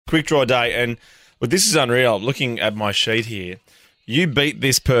quick draw day, but this is unreal. Looking at my sheet here, you beat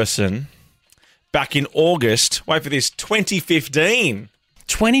this person back in August. Wait for this, 2015.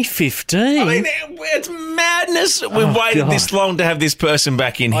 2015? I mean, it's madness. We've waited this long to have this person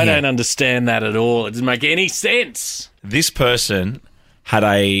back in here. I don't understand that at all. It doesn't make any sense. This person had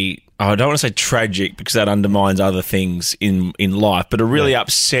I don't want to say tragic because that undermines other things in life, but a really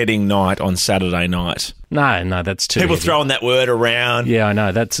upsetting night on Saturday night. No, that's too People heavy. throwing that word around. Yeah, I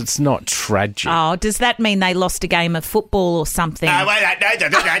know. It's not tragic. Oh, does that mean they lost a game of football or something? That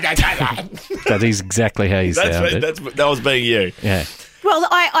is exactly how you sounded. That was being you. Yeah. Well,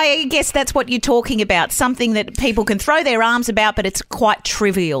 I guess that's what you're talking about, something that people can throw their arms about, but it's quite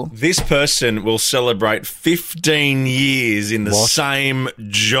trivial. This person will celebrate 15 years in the same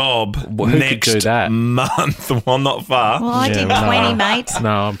job Who could next do that? month. Well, not far. Well, I did 20, mate. No,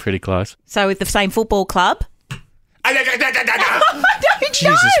 I'm pretty close. So with the same football club.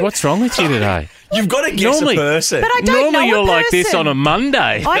 Jesus, what's wrong with you today? You've got to guess a person. But I don't know Normally a you're like this person. on a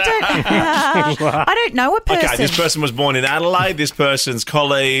Monday. I don't know a person. Okay, this person was born in Adelaide. This person's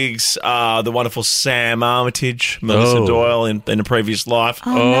colleagues are the wonderful Sam Armitage, Melissa Doyle in a previous life.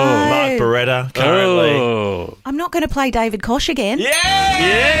 Oh, no. Mark Beretta currently. Oh. I'm not going to play David Koch again.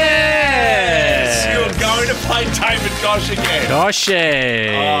 Yes! You're going to play David Koch again.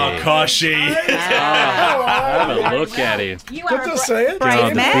 Koshy. Oh, Koshy. Have a look at him. You are Good to see you. brave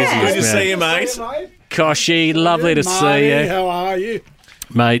the man. Good to busiest see you, mate. Koshy, lovely to see you. How are you?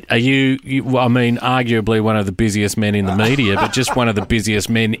 Mate, are you, I mean, arguably one of the busiest men in the media, but just one of the busiest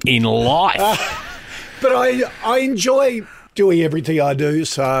men in life. But I enjoy doing everything I do,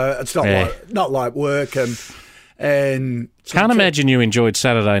 so it's not Yeah. not like work and Can't imagine you enjoyed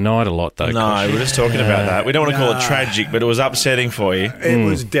Saturday night a lot, though. No, we're just talking about that. We don't want to call it tragic, but it was upsetting for you. It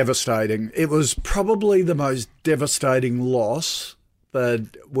was devastating. It was probably the most devastating loss that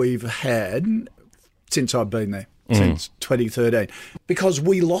we've had since I've been there, since 2013, because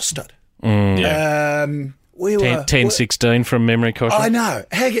we lost it. Yeah. We were 10-16 from memory, Koshy. I know.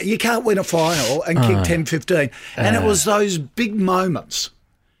 You can't win a final and kick 10-15. And it was those big moments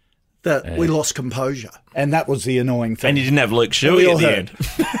that we lost composure. And that was the annoying thing. And you didn't have Luke Shuey at the end.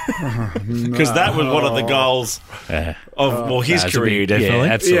 Because that was one of the goals of his career, definitely.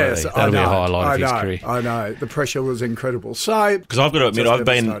 Yeah, absolutely. Yes, That'll be a highlight of his career. I know. The pressure was incredible. So, Because I've got to admit, I've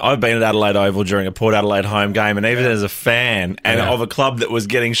been at Adelaide Oval during a Port Adelaide home game, and even as a fan of a club that was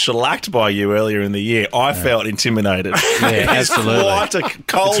getting shellacked by you earlier in the year, I felt intimidated. Yeah, absolutely. It's quite a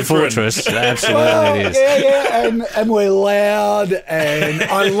cauldron. It's a fortress. Absolutely it is. and we're loud, and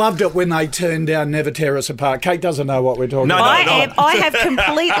I loved it when they turned down Never Tear Us Apart. Kate doesn't know what we're talking No, about. I have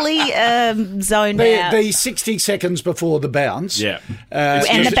completely zoned out. The 60 seconds before the bounce. Yeah. And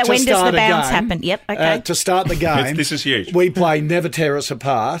when does the bounce happen? Yep, okay. To start the game. This is huge. We play Never Tear Us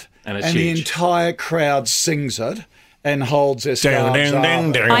Apart, And it's the huge. entire crowd sings it and holds their scarves ding, up.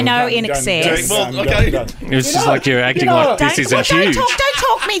 ding, ding. I know, in excess. Well, okay. It's just like you're acting know like what? this isn't Don't huge.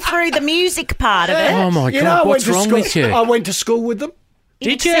 talk me through the music part of it. Oh, my You know, God. I went What's to wrong school- with you? I went to school with them.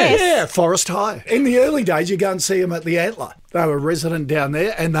 Did you? Excess. Yeah, Forest High. In the early days, you go and see them at the Antler. They were resident down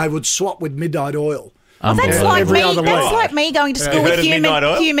there, and they would swap with Midnight Oil. That's like Every me. other That's week. like me going to school You heard with of Midnight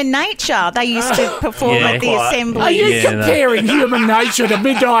Oil? human nature. They used to perform Yeah. at the Quiet. assembly. Are you Yeah, no. comparing Human Nature to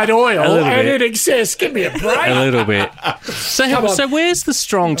Midnight Oil A little and bit. In Excess? Give me a break. A little bit. So where's the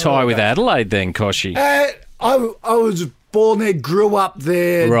strong tie with Adelaide then, Koshy? I was born there, grew up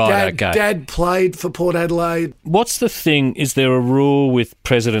there. Right, Dad, okay. Dad played for Port Adelaide. What's the thing? Is there a rule with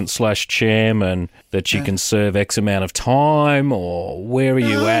president/chairman that you can serve X amount of time, or where are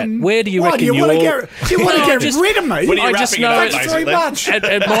you at? Where do you What, reckon do you want to you're... get, you want to No, get just- rid of me? When are you I just wrapping it know up, it's That's too basically? much.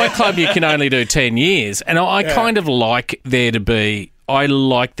 At my club, you can only do 10 years, and I kind of like there to be... I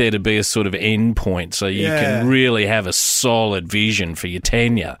like there to be a sort of end point so you can really have a solid vision for your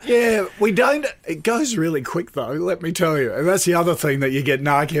tenure. Yeah, we don't. It goes really quick, though, let me tell you. And that's the other thing that you get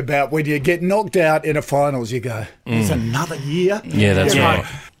narky about. When you get knocked out in a finals, you go, there's another year. Yeah, that's You know, right.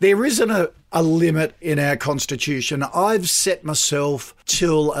 There isn't a limit in our constitution. I've set myself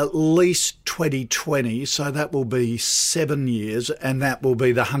till at least 2020, so that will be 7 years, and that will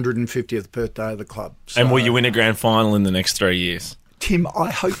be the 150th birthday of the club. So, And will you win a grand final in the next 3 years? Tim, I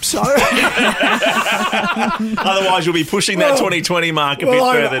hope so. Otherwise, you'll be pushing that 2020 mark a bit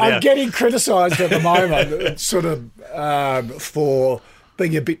further I'm down. getting criticised at the moment, sort of for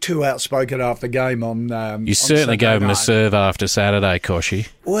being a bit too outspoken after the game on. You certainly gave them a night. serve after Saturday, Koshy.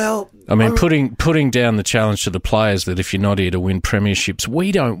 Well, I mean, putting down the challenge to the players that if you're not here to win premierships,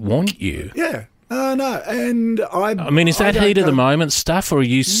 we don't want you. yeah. No, and I mean, is that heat of the moment stuff, or are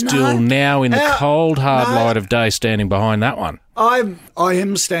you still now in the cold, hard light of day standing behind that one? I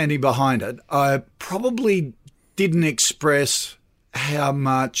am standing behind it. I probably didn't express how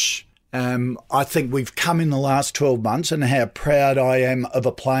much I think we've come in the last 12 months and how proud I am of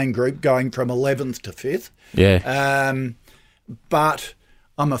a playing group going from 11th to 5th. Yeah. But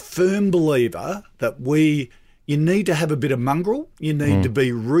I'm a firm believer that you need to have a bit of mongrel. You need to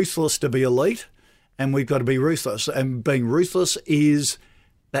be ruthless to be elite, and we've got to be ruthless. And being ruthless is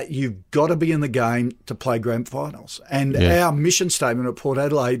that you've got to be in the game to play grand finals. And our mission statement at Port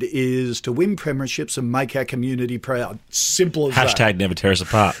Adelaide is to win premierships and make our community proud. Simple as that. Hashtag never tear us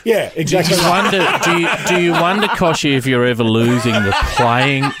apart. Yeah, exactly. Do you wonder, Koshy, if you're ever losing the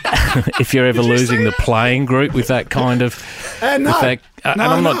playing, group with that kind of, and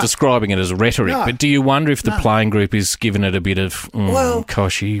I'm not describing it as rhetoric, but do you wonder if the playing group is giving it a bit of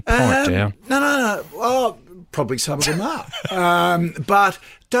Koshy, pipe down? No. Well, probably some of them are, but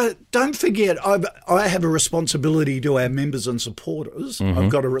don't forget, I have a responsibility to our members and supporters. I've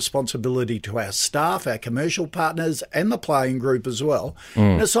got a responsibility to our staff, our commercial partners, and the playing group as well.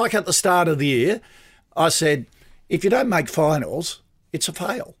 And it's like at the start of the year, I said, if you don't make finals, it's a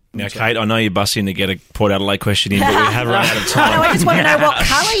fail. Now, Kate, I know you're busting to get a Port Adelaide question in, but we have run out of time. I just want to know what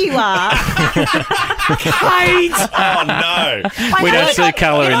colour you are. Kate! Oh, no. We don't see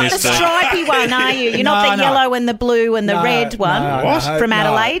colour in this thing. thing. You're not the stripy one, are you? You're not the yellow and the blue and the red one from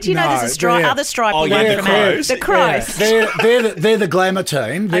Adelaide. You know there's other stripy one from Adelaide. The Crows. Yeah. They're the glamour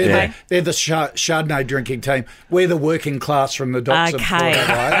team. They're the Chardonnay drinking team. We're the working class from the docks of Port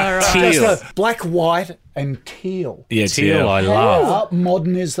Adelaide. Teal. Just a black, white and teal. Yeah, teal I love. How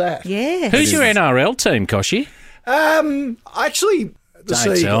modern is that? Yeah. Who's your NRL team, Koshy? Actually, the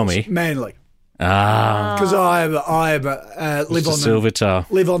Seagulls, tell me. Manly. Because I live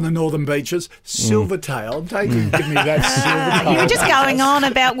on the northern beaches. Silvertail, don't you give me that Silvertail. You were just going on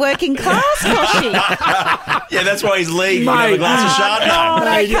about working class, Koshy. Yeah, that's why he's league. A glass of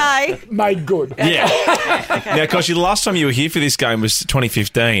Chardonnay. Okay. Made good. Yeah. Now, Koshy, the last time you were here for this game was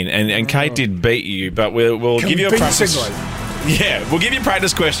 2015, and Kate did beat you, but we'll give you a practice. Yeah, we'll give you a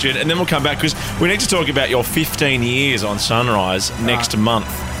practice question, and then we'll come back because we need to talk about your 15 years on Sunrise next month.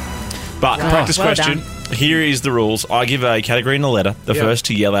 But practice question, here is the rules. I give a category and a letter. The first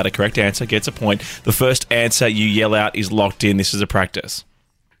to yell out a correct answer gets a point. The first answer you yell out is locked in. This is a practice.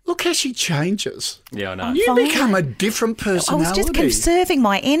 Look how she changes. Yeah, I know. You become a different personality. I was just conserving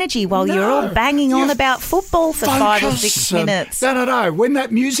my energy while you're all banging on about football for 5 or 6 minutes. No. When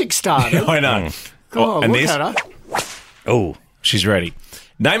that music started. I know. God, and look this? at her. Oh, she's ready.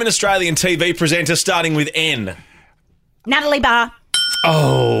 Name an Australian TV presenter starting with N. Natalie Barr.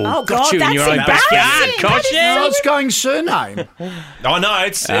 Oh, God, that's your own backyard, Koshy. I was going surname. Oh, no,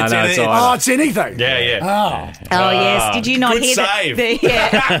 it's it's anything. Yeah. Oh, yes. Did you not Good hear save.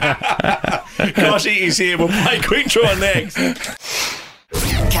 that? Koshy is here. We'll play Quick Draw next.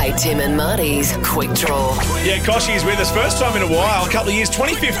 Kate, Tim and Marty's Quick Draw. Yeah, Koshy is with us. First time in a while, a couple of years.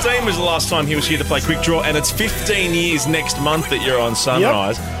 2015 was the last time he was here to play Quick Draw, and it's 15 years next month that you're on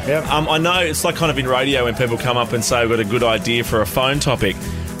Sunrise. Yep. I know it's like kind of in radio when people come up and say, I've got a good idea for a phone topic.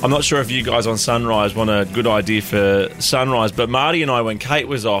 I'm not sure if you guys on Sunrise want a good idea for Sunrise, but Marty and I, when Kate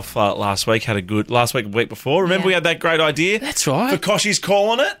was off last week, the week before. Remember we had that great idea? That's right. For Koshy's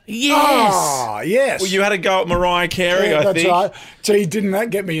calling it? Yes. Oh, yes. Well, you had to go at Mariah Carey, I think. That's right. Gee, didn't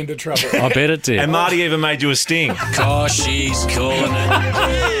that get me into trouble? I bet it did. And Marty even made you a sting. Koshy's calling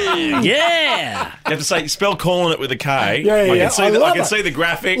it. Yeah. You have to say, spell calling it with a K. Yeah. I can see the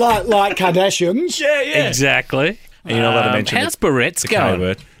graphic. Like Kardashians. Yeah. Exactly. And you're not allowed to mention how's Barrett's going?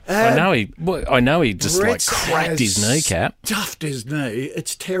 K-word. I know he just Brett's cracked his kneecap. Stuffed his knee.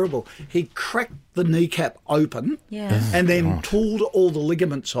 It's terrible. He cracked the kneecap open Yeah. and then pulled all the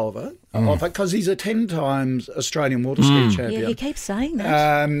ligaments off it because he's a 10 times Australian water ski champion. Yeah, he keeps saying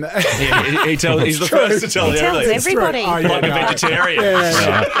that. He's the first to tell He tells everything. everybody. Like a vegetarian.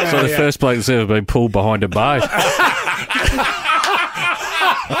 So the first bloke that's ever been pulled behind a boat.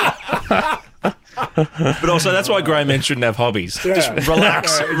 But also, that's why Grey men shouldn't have hobbies. Just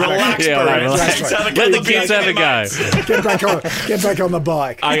relax. Relax, Yeah, Barrett. relax. Let Let the kids have a go. Get back on the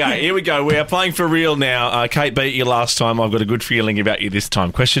bike. Okay, here we go. We are playing for real now. Kate beat you last time. I've got a good feeling about you this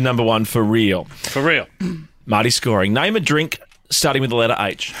time. Question number 1 for real. For real. Marty scoring. Name a drink starting with the letter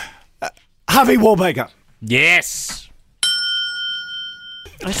H. Harvey Wallbaker. Yes.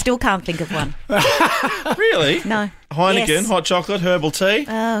 I still can't think of one. Really? No. Heineken, Yes. hot chocolate, herbal tea.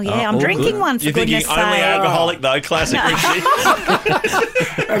 Oh, yeah. I'm all drinking good. one, for You're thinking goodness only sake. alcoholic, though. Classic Richie.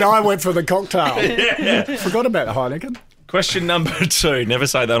 And I went for the cocktail. Forgot about Heineken. Question number 2. Never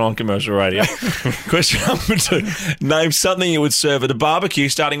say that on commercial radio. Question number 2. Name something you would serve at a barbecue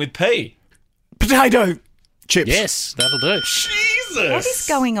starting with P. Potato Chips. Yes, that'll do. Jesus. What is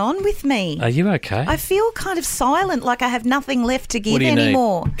going on with me? Are you okay? I feel kind of silent, like I have nothing left to give what do you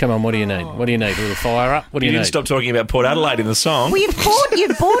anymore. Need? Come on, what do you need? What do you need? A little fire up? What do you need? didn't stop talking about Port Adelaide in the song. Well, you've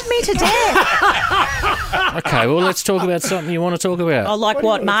bored me to death. Okay, well, let's talk about something you want to talk about. Oh, like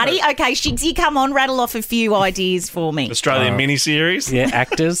what, Marty? Okay, Shigsy, come on, rattle off a few ideas for me. Australian miniseries. Yeah,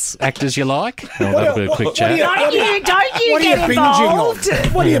 actors you like. Oh, that'll be a quick chat. Don't you get involved.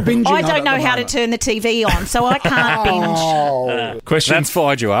 What are you binging on? I don't know how to turn the TV on, so I can't binge. Question That's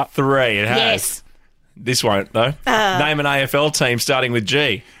fired you up. 3. It has. Yes. This won't, though. Name an AFL team starting with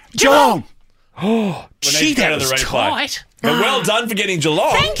G. Geelong. Gee, that was tight. But well done for getting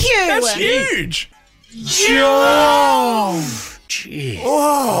Geelong. Thank you. That's huge. Geelong. Jeez.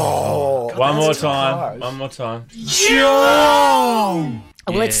 Oh. One more time. One more time. Geelong.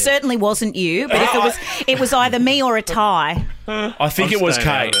 Well, it certainly wasn't you, but if it was either me or a tie. I think it was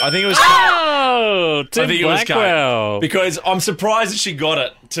Kate. I think it was Kate. Oh, Tim I think it was Blackwell. Kate. Because I'm surprised that she got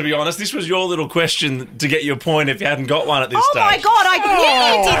it, to be honest. This was your little question to get you a point if you hadn't got one at this stage. Oh, my God, I knew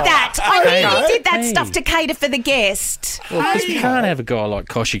you did that. I knew you did that stuff to cater for the guest. Well, because we can't have a guy like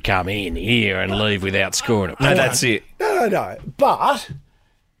Koshy come in here and leave without scoring a No, point. that's it. No. But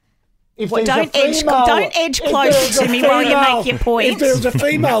Well, don't edge closer to me while you make your point. If there's a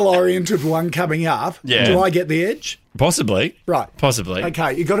female-oriented one coming up, Yeah. do I get the edge? Possibly. Right. Possibly.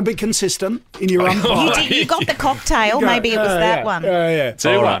 Okay, you've got to be consistent in your umpire. You got the cocktail. Maybe it was that one. Yeah.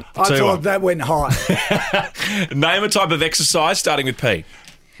 2-1. I thought that went high. Name a type of exercise starting with P.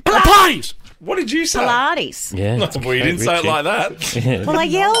 Pilates! What did you say? Pilates. Yeah. Well, you didn't say it like that. Well, I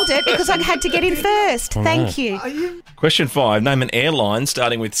yelled it because I had to get in first. Thank you. Question 5. Name an airline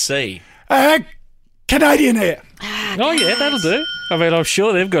starting with C. Canadian Air. Oh, yeah, that'll do. I mean, I'm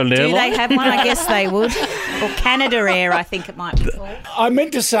sure they've got an Do airline. they have one? I guess they would. Or Canada Air, I think it might be called. I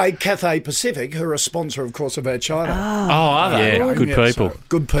meant to say Cathay Pacific, who are a sponsor, of course, of Air China. Oh, are they? Yeah, good people. So,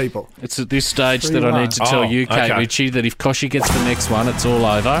 good people. It's at this stage that I need to tell Oh, you, Kate okay. Ritchie, that if Koshy gets the next one, it's all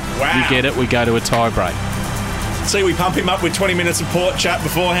over. Wow. You get it, we go to a tie break. See, we pump him up with 20 minutes of port chat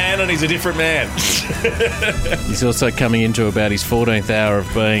beforehand and he's a different man. He's also coming into about his 14th hour of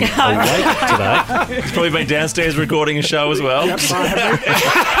being awake today. He's probably been downstairs recording a show as well. That's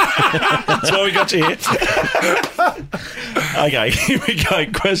why we got you here. Okay, here we go.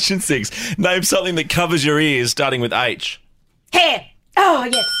 Question 6. Name something that covers your ears starting with H. Hair. Oh,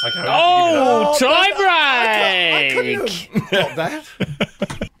 yes. Okay, Oh, tie I break! couldn't have got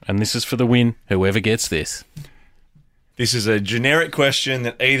that. And this is for the win, whoever gets this. This is a generic question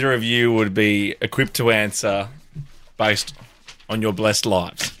that either of you would be equipped to answer based on your blessed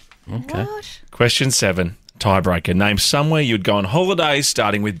lives. Okay. What? Question 7. Tiebreaker. Name somewhere you'd go on holidays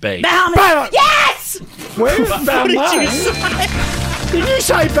starting with B. Bahamas. Yes! Where's Balmain? Did you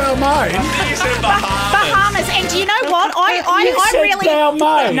say Balmain? You said Bahamas. Bahamas. And do you know what? I said really...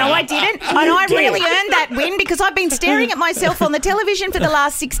 Balmain. No, I didn't. And I really earned that win because I've been staring at myself on the television for the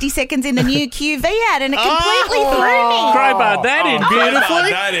last 60 seconds in the new QV ad and it completely threw me. Crowbar that in beautifully.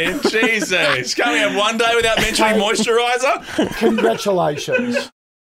 That in. Jesus. Can't we have one day without mentioning moisturiser? Congratulations.